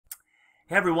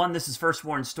Hey everyone, this is First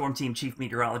Warn Storm Team Chief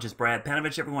Meteorologist Brad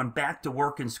Panovich. Everyone back to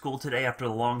work and school today after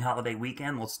the long holiday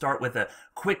weekend. We'll start with a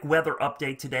quick weather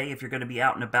update today. If you're going to be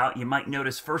out and about, you might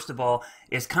notice, first of all,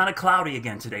 it's kind of cloudy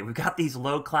again today. We've got these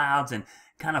low clouds and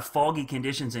kind of foggy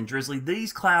conditions and drizzly.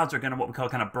 These clouds are going to what we call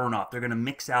kind of burn off. They're going to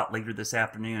mix out later this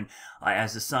afternoon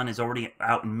as the sun is already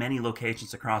out in many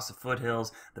locations across the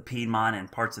foothills, the Piedmont,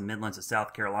 and parts of Midlands of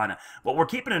South Carolina. What we're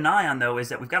keeping an eye on, though, is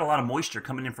that we've got a lot of moisture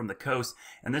coming in from the coast,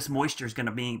 and this moisture is going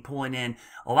to be pulling in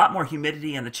a lot more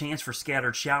humidity and the chance for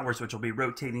scattered showers, which will be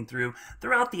rotating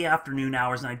throughout the afternoon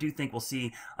hours. And I do think we'll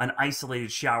see an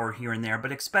isolated shower here and there,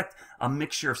 but expect a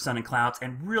mixture of sun and clouds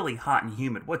and really hot and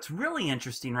humid. What's really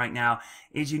interesting right now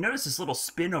is you notice this little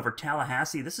spin over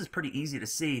Tallahassee. This is pretty easy to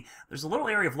see. There's a little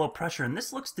area of low pressure, and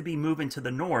this looks to be moving to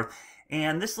the north.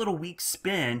 And this little weak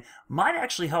spin might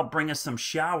actually help bring us some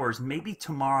showers maybe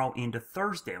tomorrow into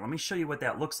Thursday. Let me show you what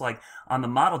that looks like on the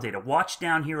model data. Watch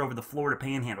down here over the Florida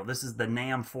Panhandle. This is the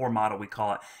NAM4 model, we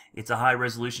call it. It's a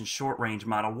high-resolution short-range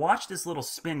model. Watch this little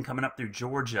spin coming up through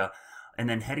Georgia and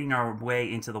then heading our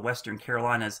way into the western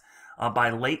Carolinas by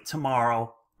late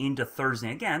tomorrow into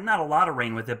Thursday. Again, not a lot of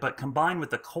rain with it, but combined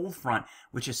with the cold front,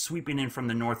 which is sweeping in from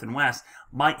the north and west,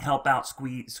 might help out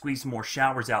squeeze more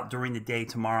showers out during the day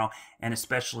tomorrow and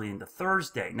especially into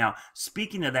Thursday. Now,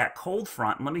 speaking of that cold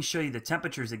front, let me show you the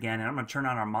temperatures again, and I'm going to turn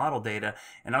on our model data,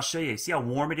 and I'll show you. See how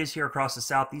warm it is here across the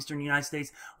southeastern United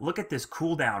States? Look at this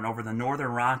cool down over the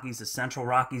northern Rockies, the central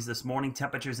Rockies this morning.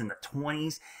 Temperatures in the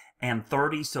 20s and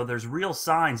 30, so there's real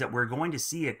signs that we're going to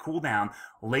see a cool down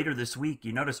later this week.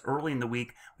 You notice early in the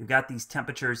week we've got these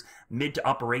temperatures mid to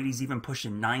upper 80s, even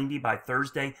pushing 90 by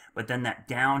Thursday, but then that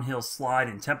downhill slide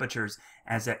in temperatures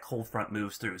as that cold front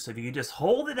moves through. So if you can just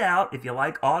hold it out, if you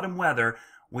like autumn weather,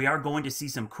 we are going to see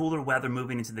some cooler weather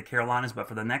moving into the Carolinas, but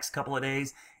for the next couple of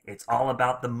days, it's all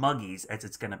about the muggies, as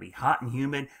it's going to be hot and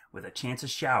humid with a chance of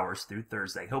showers through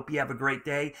Thursday. Hope you have a great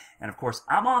day. And of course,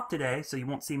 I'm off today, so you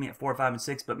won't see me at 4, 5, and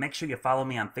 6, but make sure you follow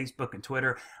me on Facebook and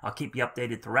Twitter. I'll keep you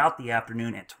updated throughout the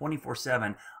afternoon and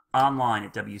 24/7 online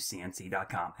at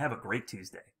WCNC.com. Have a great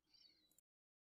Tuesday.